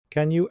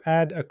Can you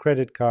add a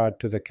credit card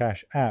to the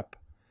Cash app?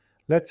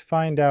 Let's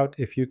find out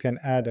if you can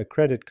add a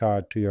credit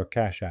card to your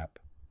Cash app.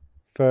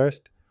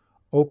 First,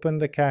 open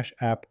the Cash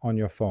app on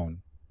your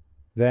phone.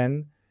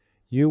 Then,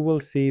 you will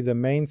see the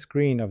main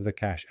screen of the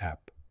Cash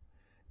app.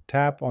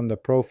 Tap on the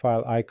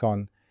profile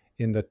icon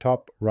in the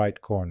top right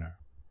corner.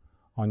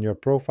 On your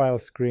profile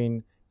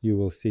screen, you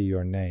will see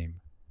your name.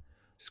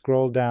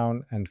 Scroll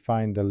down and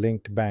find the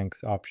Linked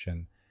Banks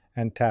option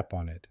and tap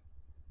on it.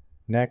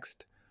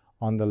 Next,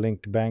 on the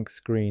Linked Bank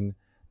screen,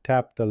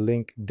 tap the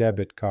Link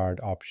Debit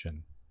Card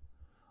option.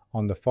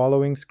 On the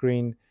following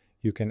screen,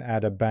 you can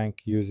add a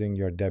bank using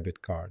your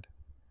debit card.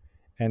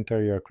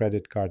 Enter your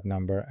credit card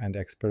number and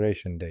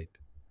expiration date.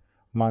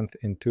 Month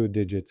in 2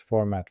 digits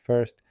format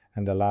first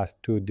and the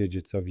last 2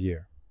 digits of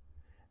year.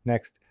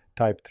 Next,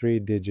 type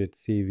 3-digit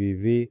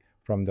CVV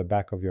from the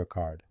back of your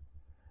card.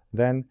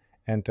 Then,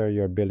 enter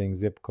your billing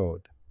zip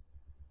code.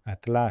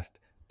 At last,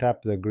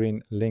 tap the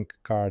green Link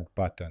Card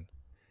button.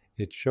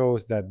 It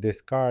shows that this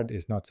card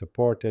is not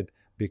supported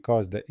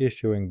because the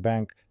issuing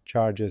bank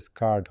charges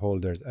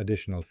cardholders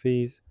additional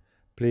fees.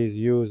 Please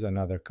use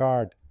another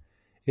card.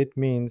 It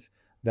means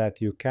that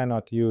you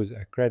cannot use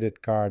a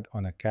credit card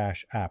on a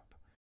Cash app.